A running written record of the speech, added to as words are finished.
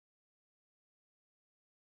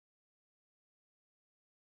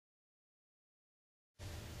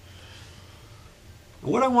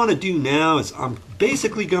what I want to do now is I'm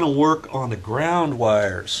basically going to work on the ground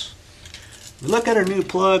wires. Look at our new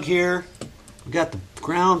plug here. We got the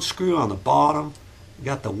ground screw on the bottom. We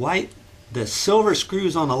got the silver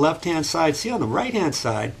screws on the left-hand side. See, on the right-hand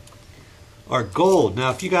side are gold.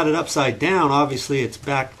 Now, if you got it upside down, obviously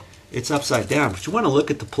it's upside down. But you want to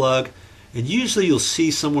look at the plug, and usually you'll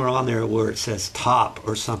see somewhere on there where it says top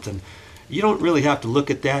or something. You don't really have to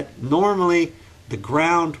look at that. Normally, the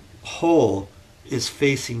ground hole is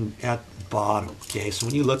facing at the bottom. Okay, so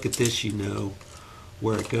when you look at this, you know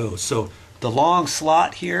where it goes. So the long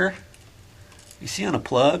slot here, you see on a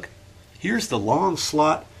plug, here's the long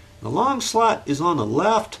slot. The long slot is on the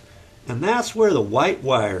left, and that's where the white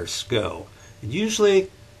wires go. And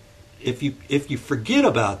usually, if you forget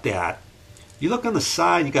about that, you look on the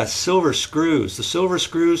side, you got silver screws. The silver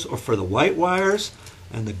screws are for the white wires,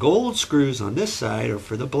 and the gold screws on this side are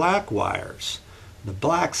for the black wires. The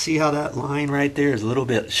black, see how that line right there is a little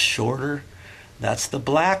bit shorter? That's the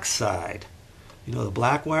black side. You know, the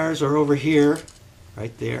black wires are over here,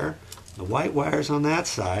 right there. The white wire's on that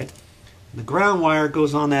side. And the ground wire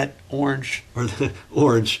goes on that orange, or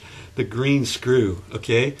the green screw,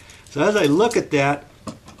 okay? So as I look at that,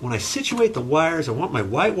 when I situate the wires, I want my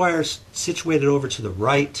white wires situated over to the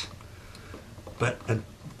right. But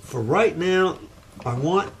for right now, I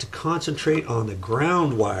want to concentrate on the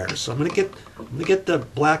ground wires. So I'm going to get the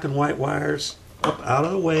black and white wires up out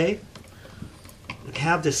of the way.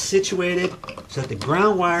 Have this situated so that the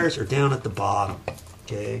ground wires are down at the bottom.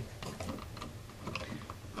 Okay.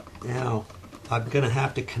 Now I'm going to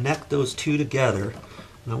have to connect those two together,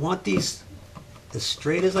 and I want these as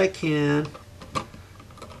straight as I can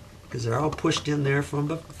because they're all pushed in there from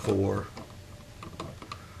before.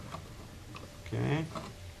 Okay.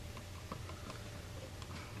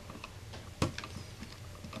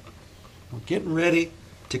 I'm getting ready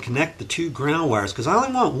to connect the two ground wires because I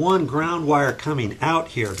only want one ground wire coming out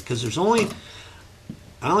here because I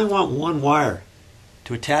only want one wire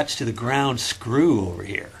to attach to the ground screw over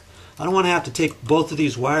here. I don't want to have to take both of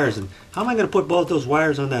these wires, and how am I going to put both those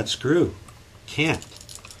wires on that screw? Can't.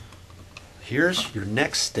 Here's your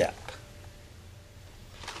next step.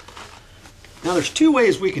 Now there's two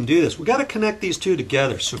ways we can do this. We got to connect these two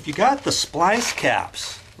together. So if you got the splice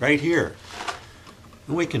caps right here,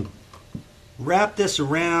 and we can wrap this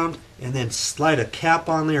around and then slide a cap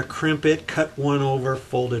on there, crimp it, cut one over,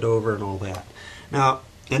 fold it over, and all that. Now,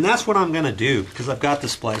 and that's what I'm going to do because I've got the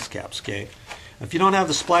splice caps, okay? If you don't have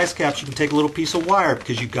the splice caps, you can take a little piece of wire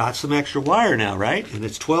because you got some extra wire now, right? And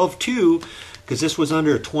it's 12-2 because this was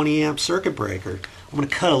under a 20 amp circuit breaker. I'm going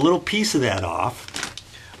to cut a little piece of that off,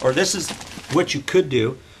 or this is what you could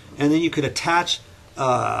do, and then you could attach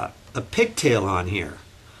a pigtail on here,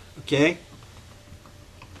 okay?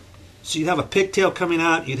 So you'd have a pigtail coming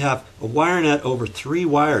out, you'd have a wire nut over 3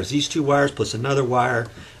 wires, these 2 wires plus another wire,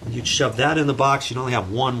 and you'd shove that in the box, you'd only have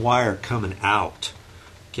 1 wire coming out.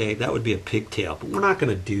 Okay, that would be a pigtail, but we're not going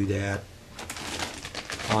to do that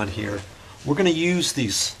on here. We're going to use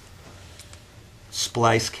these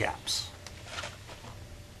splice caps.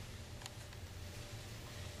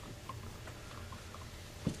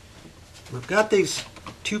 I've got these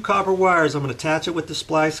 2 copper wires, I'm going to attach it with the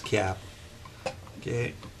splice cap.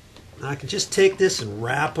 Okay. I can just take this and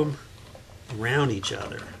wrap them around each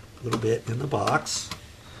other a little bit in the box.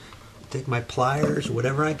 Take my pliers,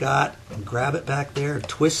 whatever I got, and grab it back there and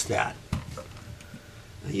twist that.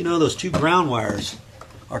 Now, you know those 2 ground wires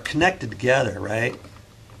are connected together, right?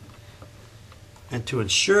 And to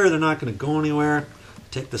ensure they're not going to go anywhere,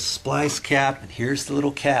 take the splice cap, and here's the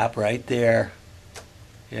little cap right there.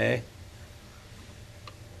 Okay?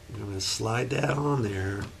 I'm going to slide that on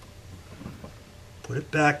there. Put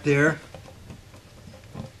it back there,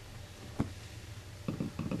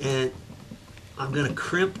 and I'm going to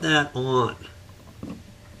crimp that on.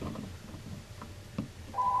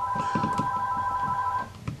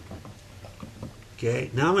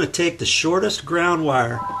 Okay, now I'm going to take the shortest ground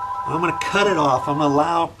wire. I'm going to cut it off. I'm going to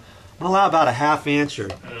allow about a 1/2 inch or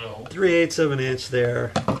 3/8 of an inch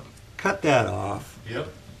there. Cut that off. Yep.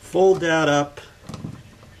 Fold that up,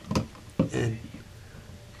 and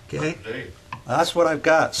okay. That's what I've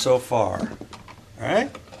got so far.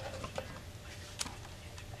 Alright?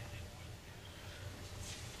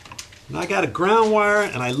 Now I got a ground wire,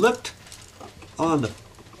 and I looked on the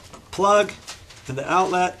plug and the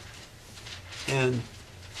outlet, and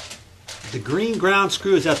the green ground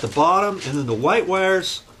screw is at the bottom, and then the white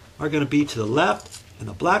wires are going to be to the left, and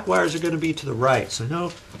the black wires are going to be to the right. So I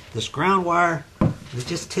know this ground wire, I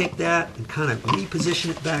just take that and kind of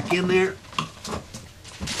reposition it back in there.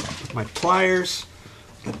 My pliers,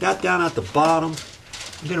 get that down at the bottom,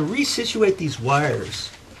 I'm going to resituate these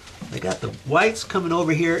wires. I got the whites coming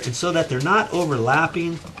over here, and so that they're not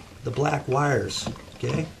overlapping the black wires,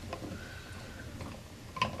 okay?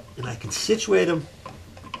 And I can situate them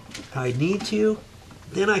how I need to.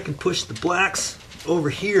 Then I can push the blacks over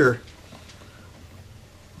here.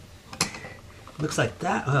 Looks like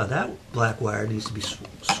that, that black wire needs to be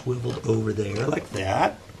swiveled over there like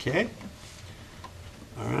that, okay?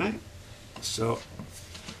 All right, so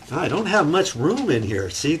I don't have much room in here.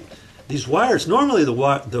 See, these wires, normally the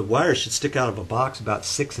wires should stick out of a box about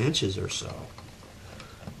 6 inches or so.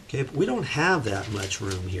 Okay, but we don't have that much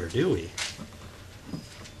room here, do we?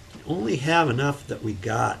 We only have enough that we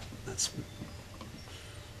got. That's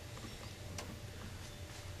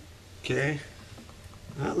okay.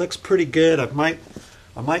 That looks pretty good. I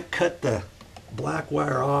might cut the black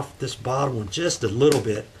wire off this bottom one just a little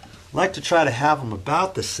bit. I like to try to have them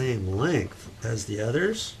about the same length as the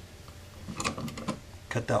others.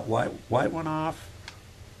 Cut that white one off.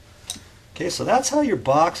 Okay, so that's how your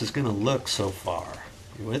box is going to look so far.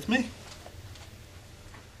 You with me?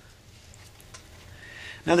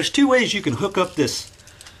 Now there's 2 ways you can hook up this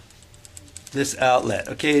outlet.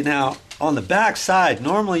 Okay, now on the back side,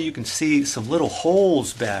 normally you can see some little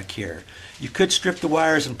holes back here. You could strip the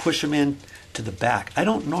wires and push them in to the back. I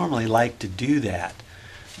don't normally like to do that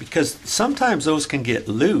because sometimes those can get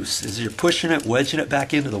loose as you're pushing it, wedging it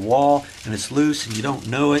back into the wall, and it's loose and you don't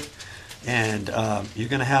know it, and you're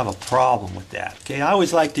going to have a problem with that. Okay, I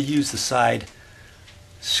always like to use the side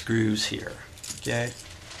screws here. Okay,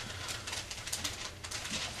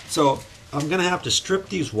 so I'm going to have to strip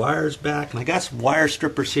these wires back, and I got some wire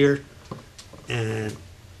strippers here, and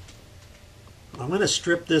I'm going to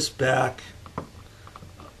strip this back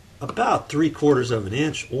about 3/4 of an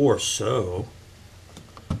inch or so.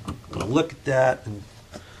 I'm going to look at that, and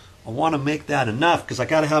I want to make that enough because I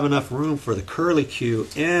got to have enough room for the curly Q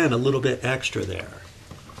and a little bit extra there.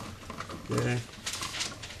 Okay.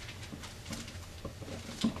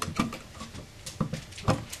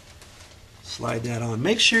 Slide that on.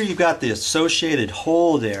 Make sure you got the associated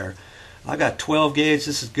hole there. I got 12 gauge.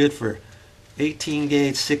 This is good for 18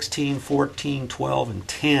 gauge, 16, 14, 12, and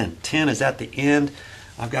 10. 10 is at the end.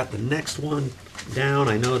 I've got the next one down.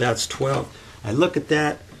 I know that's 12. I look at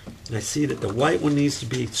that and I see that the white one needs to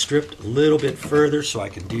be stripped a little bit further, so I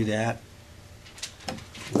can do that.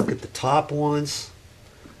 Look at the top ones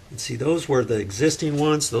and see those were the existing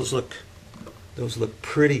ones. Those look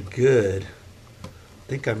pretty good. I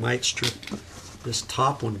think I might strip this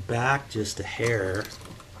top one back just a hair.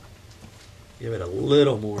 Give it a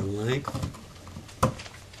little more length.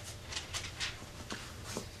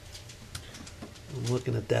 I'm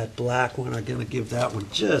looking at that black one. I'm going to give that one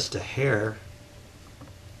just a hair.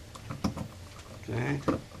 Okay.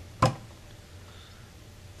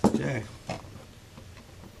 Okay.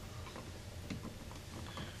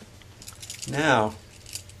 Now,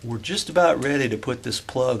 we're just about ready to put this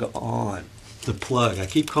plug on. The plug. I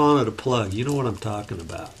keep calling it a plug. You know what I'm talking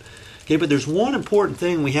about. Okay, but there's one important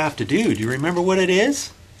thing we have to do. Do you remember what it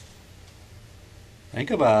is?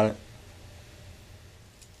 Think about it.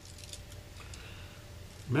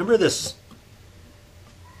 Remember, this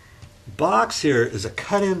box here is a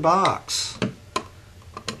cut-in box.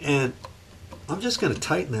 And I'm just going to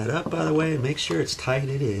tighten that up, by the way, and make sure it's tight.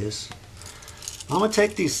 It is. I'm going to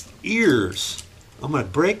take these ears. I'm going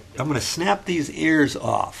to snap these ears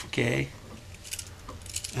off, okay?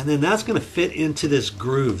 And then that's going to fit into this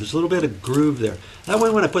groove. There's a little bit of groove there. That way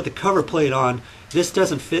when I put the cover plate on, this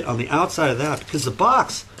doesn't fit on the outside of that because the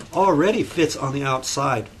box already fits on the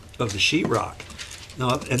outside of the sheetrock.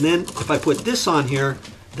 Now, and then if I put this on here,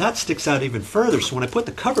 that sticks out even further. So when I put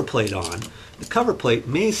the cover plate on, the cover plate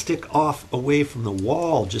may stick off away from the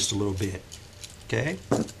wall just a little bit. Okay?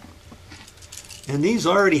 And these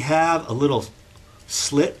already have a little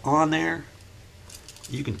slit on there.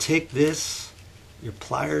 You can take this, your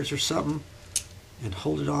pliers or something, and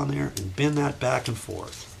hold it on there and bend that back and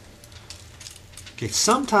forth. Okay,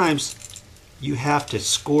 sometimes you have to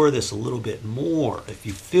score this a little bit more if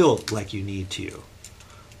you feel like you need to.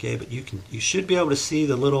 Okay, but you should be able to see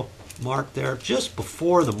the little mark there. Just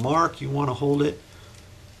before the mark, you want to hold it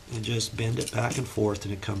and just bend it back and forth,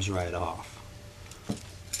 and it comes right off.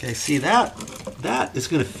 Okay, see that is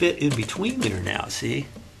going to fit in between there now. See,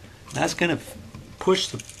 that's going to push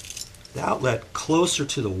the outlet closer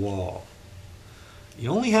to the wall. You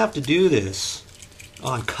only have to do this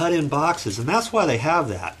on cut-in boxes, and that's why they have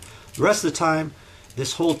that. The rest of the time,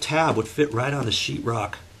 this whole tab would fit right on the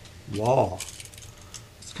sheetrock wall.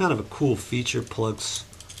 It's kind of a cool feature plugs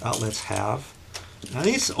outlets have. Now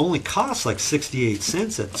these only cost like 68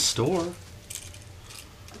 cents at the store.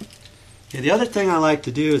 Okay, the other thing I like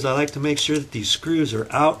to do is I like to make sure that these screws are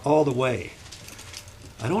out all the way.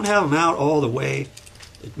 I don't have them out all the way.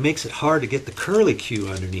 It makes it hard to get the curly Q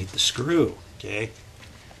underneath the screw. Okay,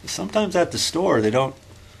 sometimes at the store they don't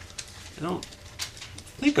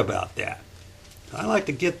think about that. I like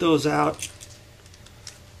to get those out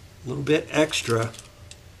a little bit extra,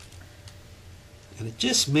 and it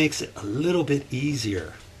just makes it a little bit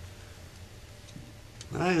easier.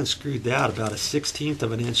 I unscrewed that about 1/16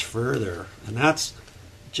 of an inch further, and that's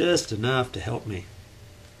just enough to help me.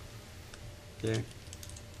 Okay.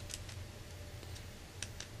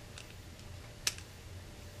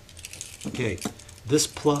 Okay, this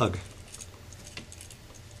plug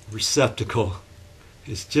receptacle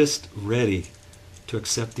is just ready to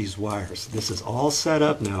accept these wires. This is all set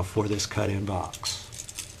up now for this cut-in box.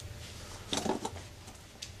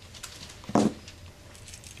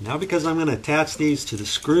 Now, because I'm going to attach these to the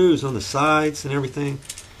screws on the sides and everything,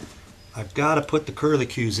 I've got to put the curly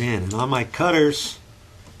Qs in. And on my cutters,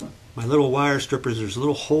 my little wire strippers, there's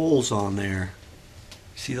little holes on there.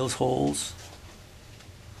 See those holes?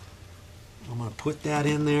 I'm going to put that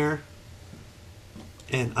in there.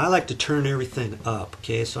 And I like to turn everything up.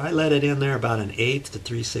 Okay, so I let it in there about 1/8 to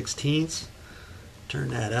 3/16. Turn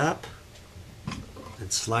that up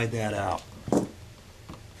and slide that out.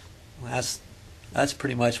 That's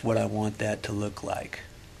pretty much what I want that to look like.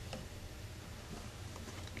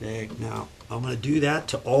 Okay, now I'm going to do that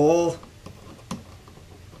to all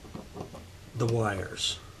the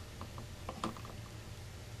wires.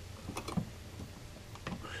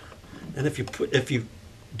 And if you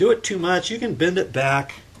do it too much, you can bend it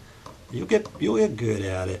back. You'll get good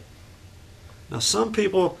at it. Now, some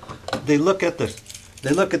people, they look at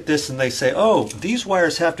this and they say, "Oh, these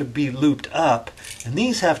wires have to be looped up, and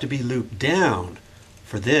these have to be looped down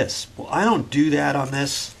for this." Well, I don't do that on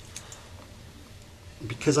this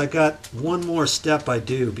because I got one more step I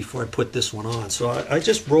do before I put this one on. So I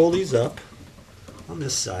just roll these up on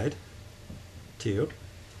this side too.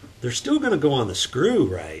 They're still going to go on the screw,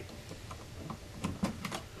 right?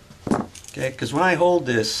 Okay, because when I hold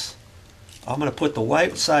this, I'm going to put the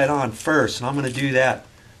white side on first, and I'm going to do that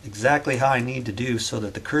exactly how I need to do so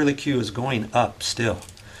that the curly Q is going up still.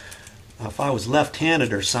 Now, if I was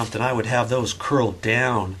left-handed or something, I would have those curled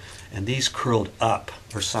down and these curled up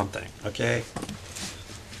or something, okay?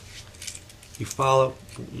 You follow?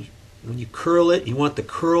 When you curl it, you want the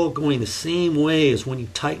curl going the same way as when you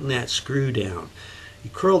tighten that screw down. You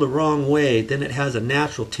curl the wrong way, then it has a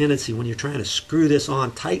natural tendency when you're trying to screw this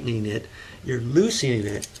on, tightening it, you're loosening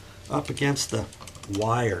it up against the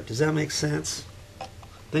wire. Does that make sense?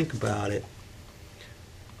 Think about it.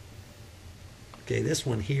 Okay, this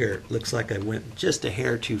one here looks like I went just a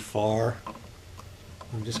hair too far.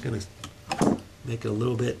 I'm just going to make it a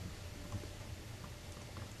little bit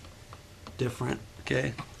different.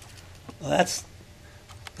 Okay, well,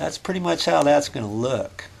 that's pretty much how that's going to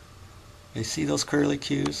look. You see those curly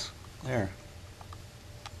Qs? There.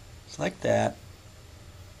 It's like that.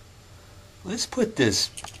 Let's put this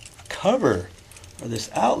cover or this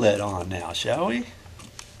outlet on now, shall we?